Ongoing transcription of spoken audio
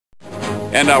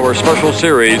and our special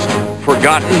series,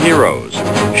 Forgotten Heroes.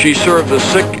 She served the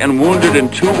sick and wounded in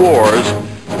 2 wars,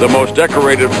 the most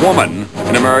decorated woman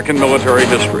in American military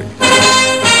history.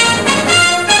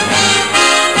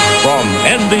 From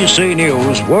NBC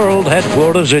News World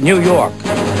Headquarters in New York,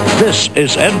 this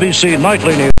is NBC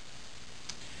Nightly News.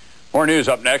 More news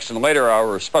up next, and later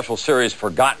our special series,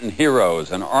 Forgotten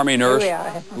Heroes. An Army nurse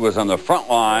who was on the front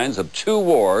lines of 2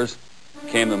 wars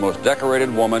became the most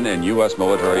decorated woman in U.S.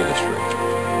 military history.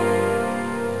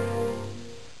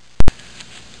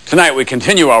 Tonight we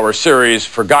continue our series,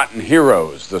 Forgotten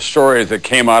Heroes, the stories that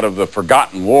came out of the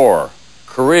Forgotten War,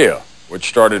 Korea, which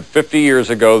started 50 years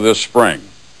ago this spring.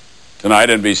 Tonight,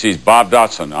 NBC's Bob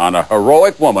Dotson on a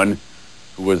heroic woman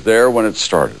who was there when it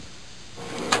started.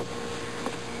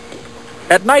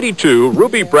 At 92,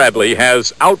 Ruby Bradley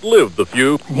has outlived the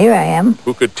few And here I am.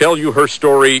 who could tell you her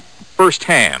story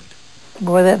firsthand.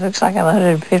 Boy, that looks like I'm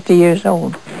 150 years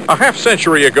old. A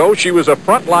half-century ago, she was a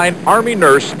frontline Army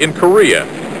nurse in Korea,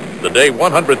 the day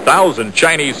 100,000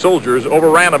 Chinese soldiers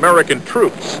overran American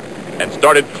troops and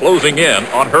started closing in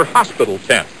on her hospital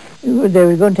tent. They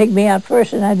were going to take me out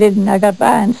first, and I didn't. I got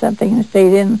behind something and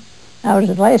stayed in. I was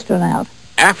the last one out.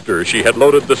 After she had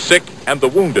loaded the sick and the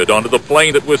wounded onto the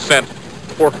plane that was sent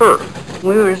for her.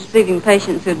 We were receiving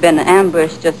patients who'd been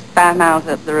ambushed just 5 miles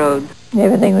up the road.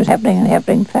 Everything was happening and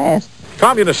happening fast.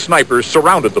 Communist snipers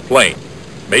surrounded the plane.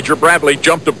 Major Bradley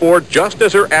jumped aboard just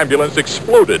as her ambulance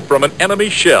exploded from an enemy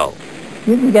shell.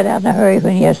 You can get out in a hurry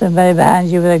when you have somebody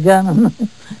behind you with a gun.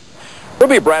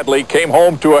 Ruby Bradley came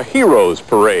home to a hero's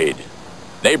parade.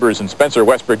 Neighbors in Spencer,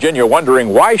 West Virginia, wondering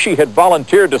why she had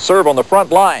volunteered to serve on the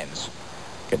front lines,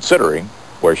 considering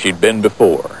where she'd been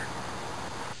before.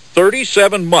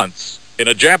 37 months in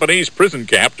a Japanese prison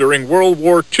camp during World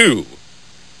War II,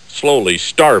 slowly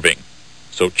starving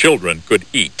so children could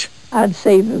eat. I'd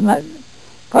save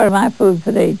part of my food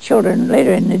for the children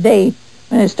later in the day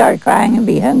when they start crying and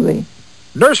be hungry.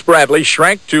 Nurse Bradley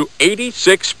shrank to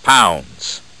 86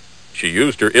 pounds. She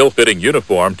used her ill-fitting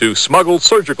uniform to smuggle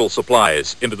surgical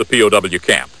supplies into the POW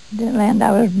camp. The land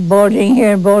I was bulging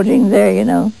here and bulging there, you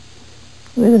know,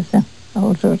 with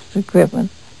all sorts of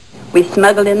equipment. We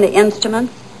smuggled in the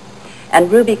instruments,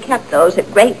 and Ruby kept those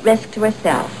at great risk to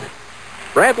herself.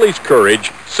 Bradley's courage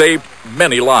saved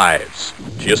many lives.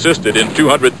 She assisted in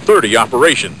 230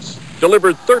 operations,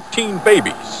 delivered 13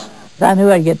 babies. I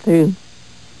knew I'd get through.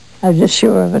 I was just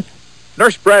sure of it.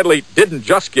 Nurse Bradley didn't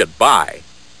just get by.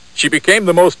 She became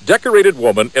the most decorated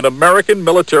woman in American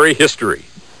military history.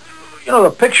 You know,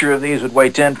 a picture of these would weigh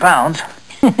 10 pounds.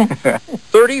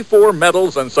 34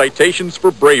 medals and citations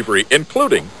for bravery,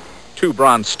 including 2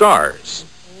 Bronze Stars.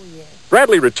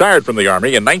 Bradley retired from the Army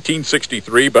in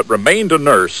 1963, but remained a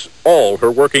nurse all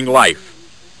her working life.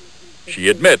 She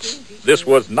admits this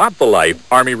was not the life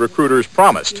Army recruiters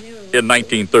promised in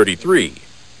 1933.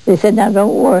 They said, now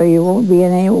don't worry, you won't be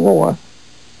in any war.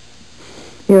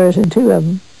 Yours and 2 of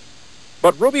them.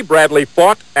 But Ruby Bradley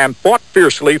fought and fought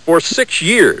fiercely for 6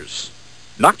 years,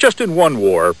 not just in 1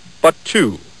 war, but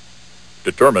 2,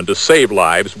 determined to save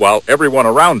lives while everyone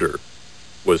around her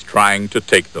was trying to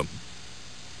take them.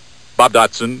 Bob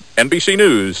Dotson, NBC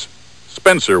News,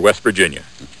 Spencer, West Virginia.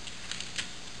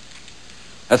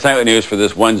 That's Nightly News for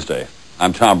this Wednesday.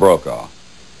 I'm Tom Brokaw.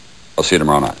 I'll see you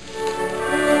tomorrow night.